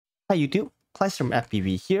Hi YouTube,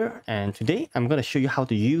 FuriousFPV here, and today I'm going to show you how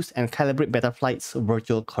to use and calibrate Betaflight's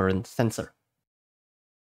virtual current sensor.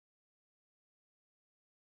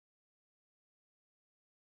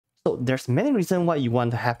 So there's many reasons why you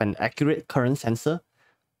want to have an accurate current sensor.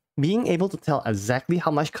 Being able to tell exactly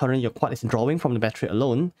how much current your quad is drawing from the battery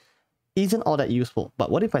alone isn't all that useful.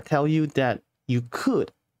 But what if I tell you that you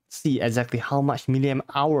could see exactly how much milliamp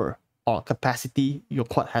hour or capacity your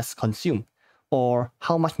quad has consumed? Or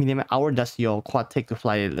how much milliamp hour does your quad take to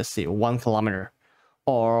fly, let's say 1 kilometer?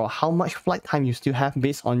 Or how much flight time you still have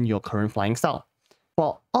based on your current flying style?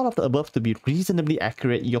 For all of the above to be reasonably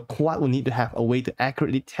accurate, your quad will need to have a way to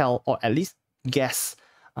accurately tell or at least guess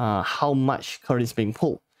how much current is being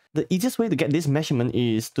pulled. The easiest way to get this measurement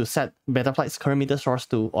is to set Betaflight's current meter source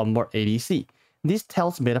to onboard ADC. This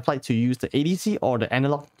tells Betaflight to use the ADC or the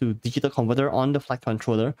analog to digital converter on the flight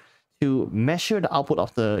controller to measure the output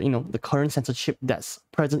of the current sensor chip that's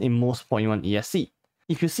present in most 4-in-1 ESC.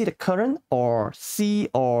 If you see the current or C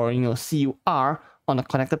or CUR on the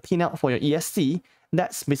connector pinout for your ESC,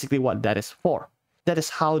 that's basically what that is for. That is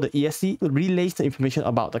how the ESC relays the information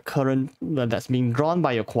about the current that's being drawn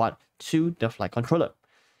by your quad to the flight controller.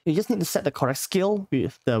 You just need to set the correct scale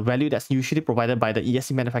with the value that's usually provided by the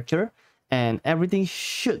ESC manufacturer, and everything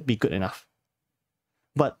should be good enough.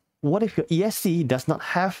 But what if your ESC does not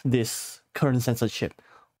have this current sensor chip?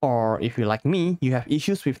 Or if you're like me, you have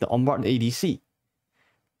issues with the onboard ADC.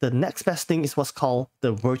 The next best thing is what's called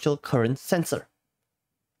the virtual current sensor.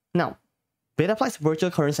 Now, Betaflight's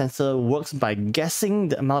virtual current sensor works by guessing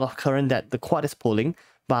the amount of current that the quad is pulling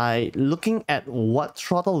by looking at what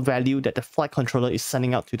throttle value that the flight controller is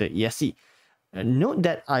sending out to the ESC. Note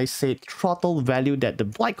that I said throttle value that the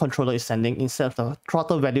flight controller is sending instead of the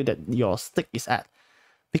throttle value that your stick is at.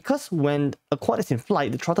 Because when a quad is in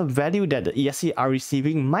flight, the throttle value that the ESC are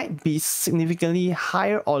receiving might be significantly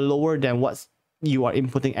higher or lower than what you are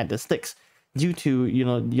inputting at the sticks due to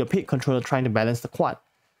your PID controller trying to balance the quad.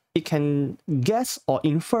 It can guess or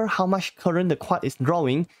infer how much current the quad is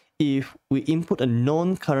drawing if we input a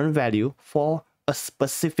known current value for a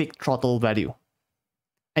specific throttle value.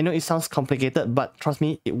 I know it sounds complicated, but trust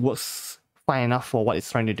me, it works fine enough for what it's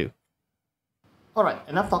trying to do. Alright,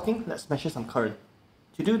 enough talking, let's measure some current.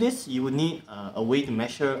 To do this, you would need a way to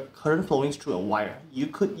measure current flowing through a wire. You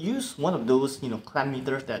could use one of those clamp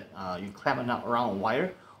meters that you clamp around a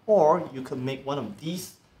wire, or you could make one of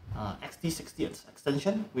these XT60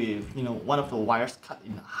 extension with one of the wires cut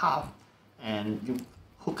in half, and you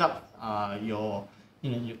hook up your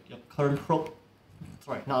current probe.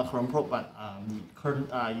 Sorry, not a current probe, but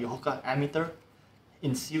you hook up ammeter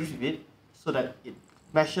in series with it so that it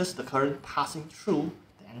measures the current passing through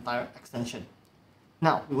the entire extension.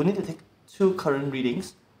 Now, we will need to take two current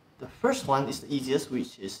readings. The first one is the easiest,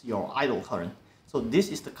 which is your idle current. So this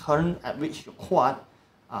is the current at which your quad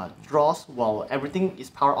draws while everything is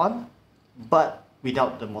powered on, but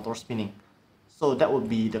without the motor spinning. So that would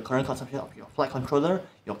be the current consumption of your flight controller,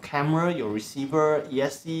 your camera, your receiver,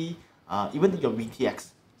 ESC, even your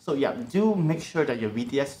VTX. So yeah, do make sure that your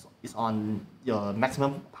VTX is on your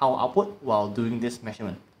maximum power output while doing this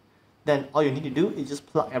measurement. Then all you need to do is just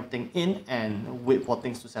plug everything in and wait for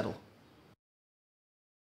things to settle.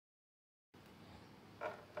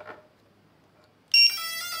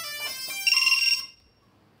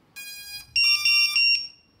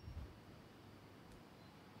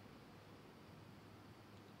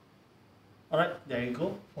 Alright, there you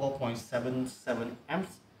go, 4.77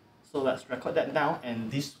 amps. So let's record that down, and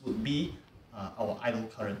this would be our idle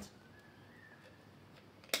current.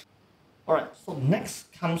 Alright, so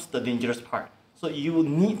next comes the dangerous part. So you will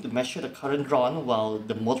need to measure the current drawn while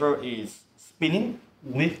the motor is spinning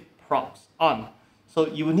with props on. So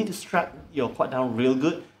you will need to strap your quad down real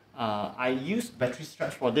good. I use battery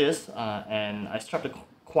straps for this, and I strap the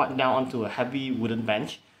quad down onto a heavy wooden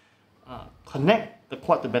bench. Connect the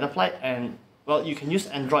quad to Betaflight, and well, you can use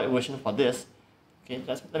Android version for this. Okay,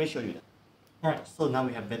 let me show you that. Alright, so now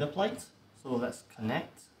we have Betaflight. So let's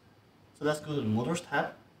connect. So let's go to the motors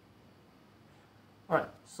tab. Alright,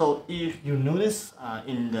 so if you notice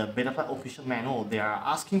in the Betaflight official manual, they are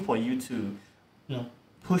asking for you to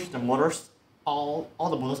push the motors, all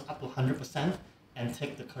the motors up to 100% and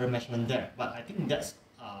take the current measurement there. But I think that's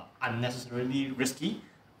unnecessarily risky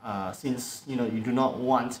since you don't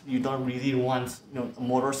really want a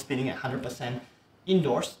motor spinning at 100%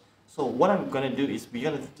 indoors. So what I'm gonna do is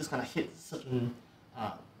we're just gonna hit certain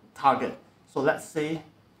target. So let's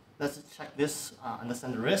check this,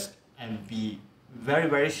 understand the risk, and be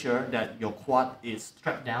very sure that your quad is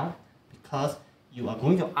strapped down, because you are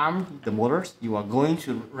going to arm the motors, you are going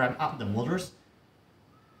to ramp up the motors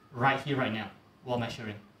right here, right now, while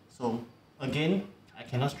measuring. So again, I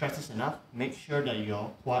cannot stress this enough. Make sure that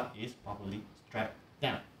your quad is properly strapped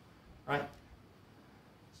down. Right?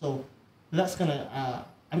 So I'm just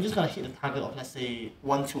gonna hit the target of, let's say,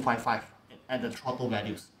 1255 at the throttle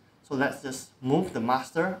values. So let's just move the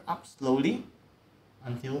master up slowly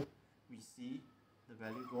until we see the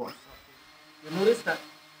value go up. You'll notice that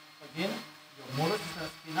again your motor is gonna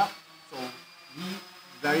spin up, so be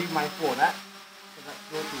very mindful of that. So let's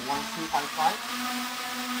go to 1255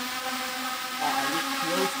 or at least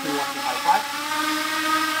close to 1255.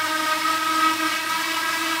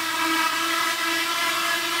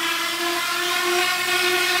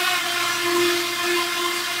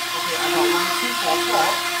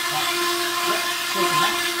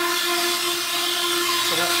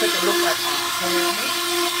 So let's take a look at current.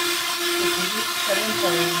 So this is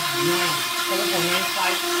 7.95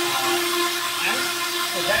 amps.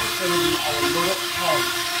 So that is going to be our loaded current.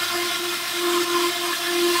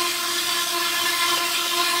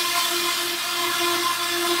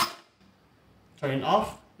 Turn it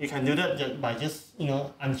off. You can do that by just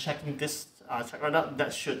unchecking this check right up.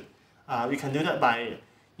 That should we can do that by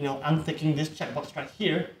unticking this checkbox right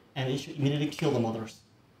here, and it should immediately kill the motors.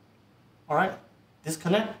 Alright,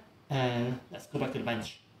 disconnect and let's go back to the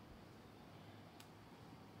bench.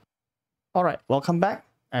 Alright, welcome back,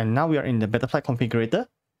 and now we are in the Betaflight Configurator.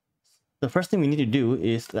 The first thing we need to do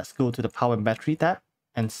is let's go to the power and battery tab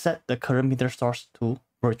and set the current meter source to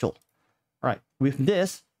virtual. Alright, with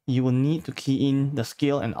this you will need to key in the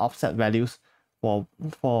scale and offset values for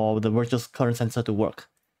the virtual current sensor to work.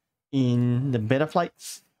 In the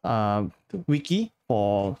Betaflight's wiki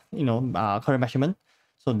for current measurement,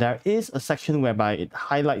 so there is a section whereby it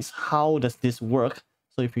highlights how does this work.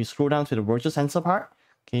 So if you scroll down to the virtual sensor part,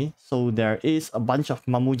 okay, so there is a bunch of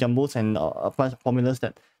mumbo jumbos and a bunch of formulas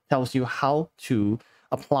that tells you how to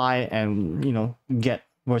apply and get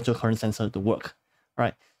virtual current sensor to work.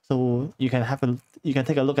 Right, so you can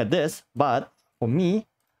take a look at this, but for me,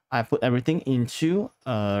 I put everything into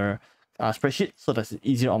a spreadsheet so that's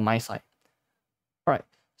easier on my side. Alright,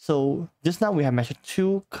 so just now we have measured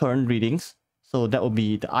two current readings. So that will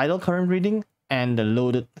be the idle current reading and the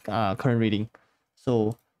loaded current reading.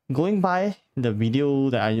 So going by the video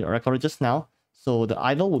that I recorded just now, so the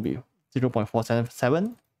idle will be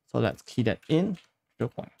 0.477. So let's key that in,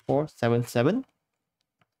 0.477.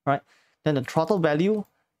 Right, then the throttle value,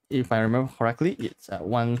 if I remember correctly, it's at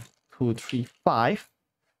 1235.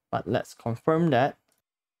 But let's confirm that.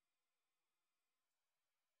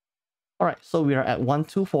 Alright, so we are at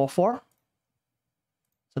 1244.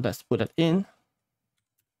 So let's put that in.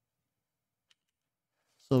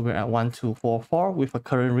 So we're at 1244 with a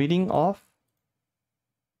current reading of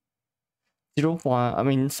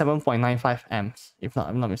 7.95 amps, if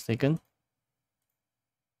I'm not mistaken,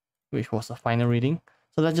 which was the final reading.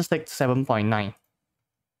 So let's just take 7.9.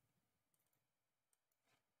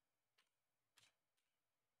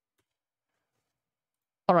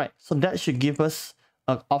 Alright, so that should give us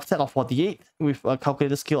an offset of 48 with a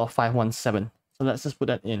calculated scale of 517. So let's just put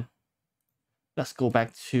that in. Let's go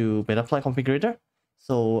back to Betaflight Configurator.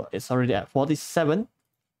 So it's already at 47.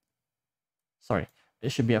 Sorry,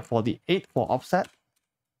 it should be at 48 for offset.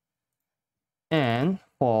 And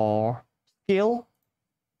for scale,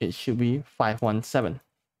 it should be 517.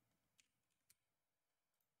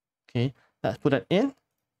 Okay, let's put that in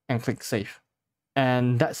and click save.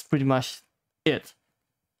 And that's pretty much it.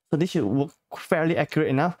 So this should work fairly accurate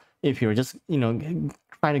enough if you're just,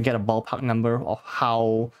 trying to get a ballpark number of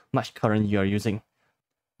how much current you are using.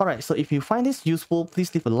 Alright, so if you find this useful,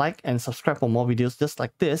 please leave a like and subscribe for more videos just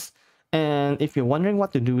like this. And if you're wondering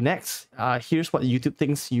what to do next, here's what YouTube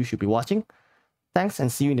thinks you should be watching. Thanks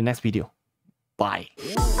and see you in the next video. Bye.